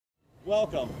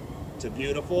Welcome to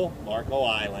beautiful Marco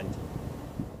Island.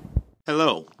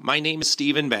 Hello, my name is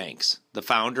Stephen Banks, the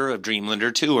founder of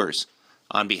Dreamlander Tours.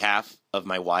 On behalf of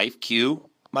my wife, Q,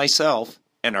 myself,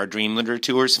 and our Dreamlander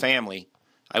Tours family,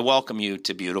 I welcome you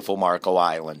to beautiful Marco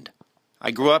Island.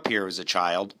 I grew up here as a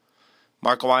child.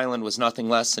 Marco Island was nothing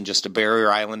less than just a barrier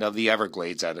island of the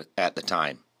Everglades at the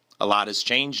time. A lot has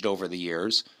changed over the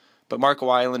years, but Marco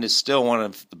Island is still one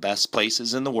of the best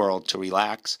places in the world to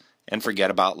relax and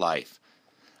forget about life.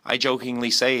 I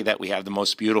jokingly say that we have the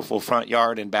most beautiful front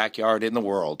yard and backyard in the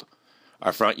world.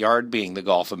 Our front yard being the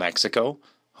Gulf of Mexico,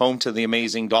 home to the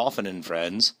amazing dolphin and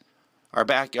friends. Our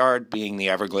backyard being the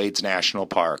Everglades National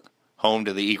Park, home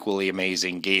to the equally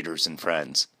amazing gators and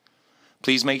friends.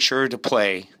 Please make sure to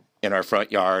play in our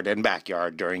front yard and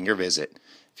backyard during your visit.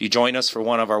 If you join us for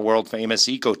one of our world-famous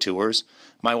eco tours,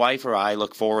 my wife or I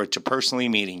look forward to personally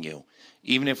meeting you.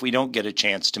 Even if we don't get a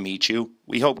chance to meet you,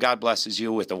 we hope God blesses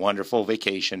you with a wonderful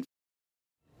vacation.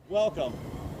 Welcome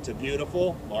to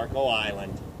beautiful Marco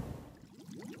Island.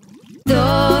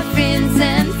 Dolphins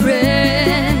and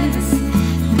friends,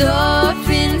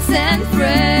 dolphins and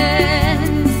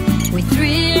friends. With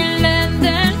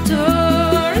Dreamlander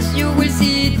tours, you will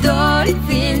see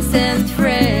dolphins and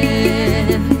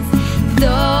friends.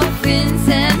 Dolphins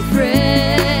and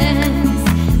friends,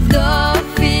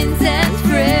 dolphins and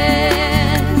friends.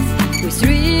 With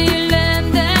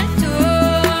Dreamlander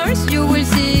tours, you will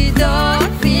see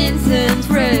dolphins and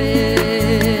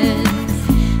friends.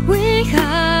 We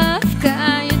have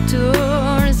kayak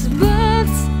tours,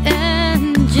 boats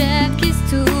and jet skis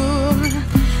too.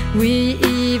 We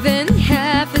even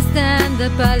have a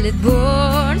stand-up paddle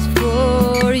boards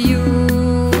for you.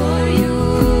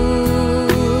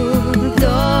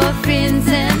 Dolphins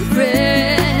and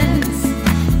friends,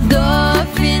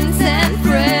 dolphins and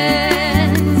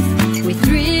friends. With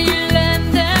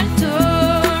Dreamlander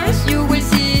tours, you will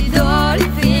see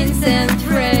dolphins and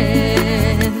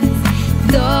friends.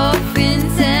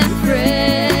 Dolphins and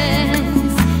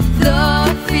friends,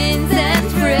 dolphins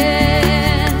and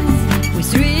friends.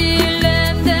 With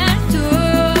Dreamlander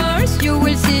tours, you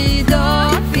will see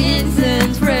dolphins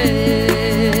and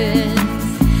friends.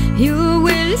 You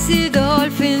will see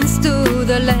dolphins to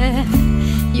the left,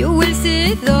 you will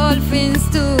see dolphins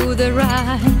to the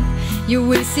right. You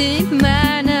will see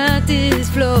manatees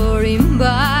floating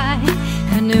by,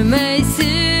 an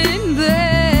amazing birds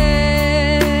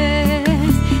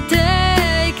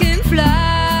taking flight.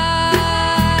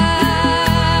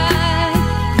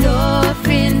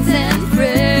 Dolphins and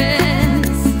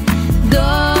friends,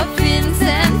 dolphins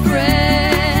and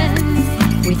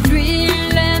friends. With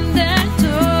Dreamlander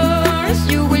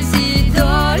tours, you will see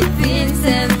dolphins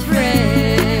and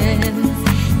friends.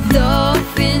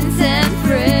 Dolphins and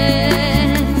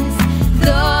friends,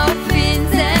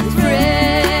 dolphins and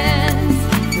friends.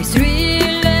 With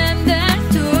Dreamlander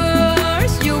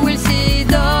tours, you will see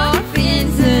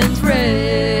dolphins and friends.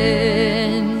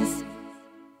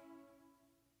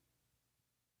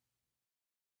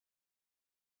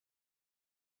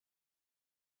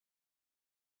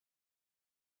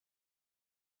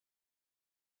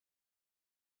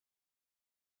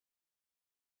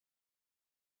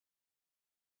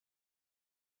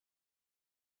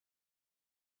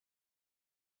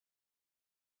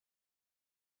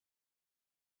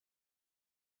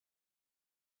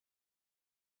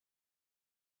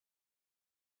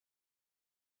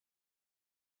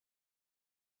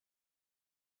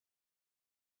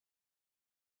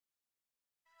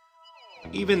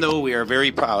 Even though we are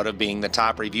very proud of being the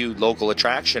top reviewed local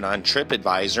attraction on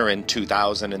TripAdvisor in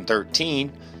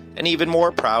 2013, and even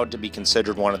more proud to be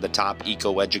considered one of the top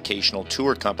eco-educational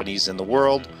tour companies in the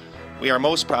world, we are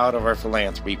most proud of our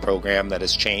philanthropy program that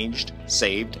has changed,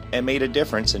 saved, and made a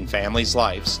difference in families'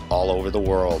 lives all over the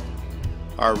world.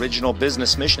 Our original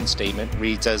business mission statement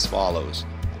reads as follows: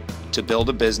 to build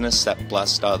a business that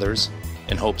blessed others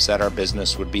in hopes that our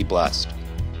business would be blessed.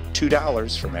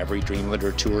 $2 from every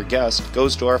Dreamlander Tour guest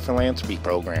goes to our philanthropy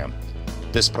program.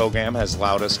 This program has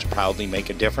allowed us to proudly make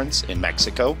a difference in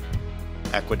Mexico,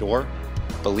 Ecuador,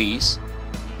 Belize,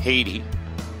 Haiti,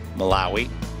 Malawi,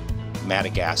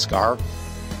 Madagascar,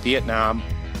 Vietnam,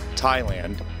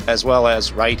 Thailand, as well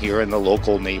as right here in the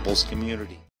local Naples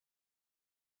community.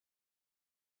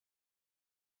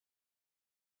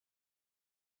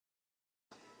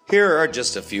 Here are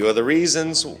just a few of the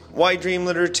reasons why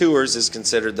Dreamlander Tours is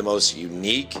considered the most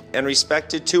unique and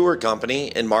respected tour company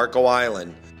in Marco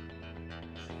Island.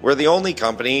 We're the only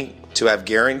company to have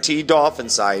guaranteed dolphin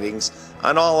sightings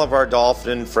on all of our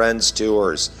Dolphin Friends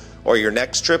tours, or your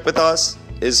next trip with us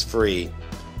is free.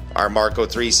 Our Marco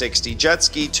 360 Jet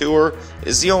Ski Tour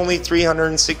is the only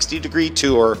 360-degree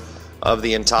tour of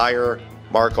the entire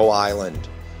Marco Island.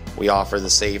 We offer the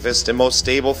safest and most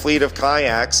stable fleet of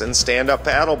kayaks and stand-up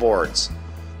paddleboards,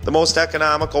 the most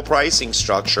economical pricing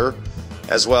structure,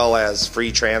 as well as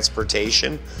free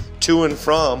transportation to and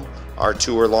from our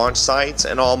tour launch sites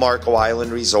and all Marco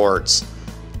Island resorts.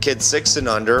 Kids 6 and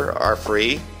under are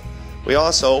free. We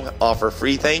also offer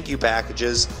free thank you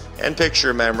packages and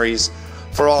picture memories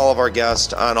for all of our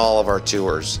guests on all of our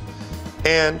tours.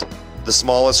 And the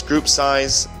smallest group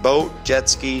size boat, jet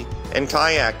ski, and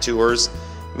kayak tours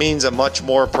means a much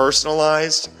more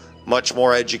personalized, much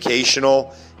more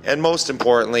educational, and most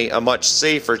importantly, a much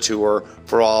safer tour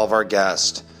for all of our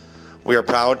guests. We are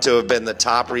proud to have been the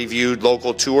top reviewed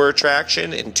local tour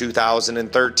attraction in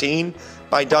 2013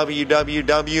 by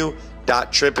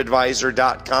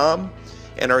www.tripadvisor.com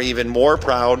and are even more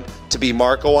proud to be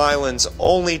Marco Island's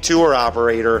only tour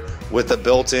operator with a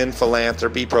built-in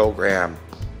philanthropy program.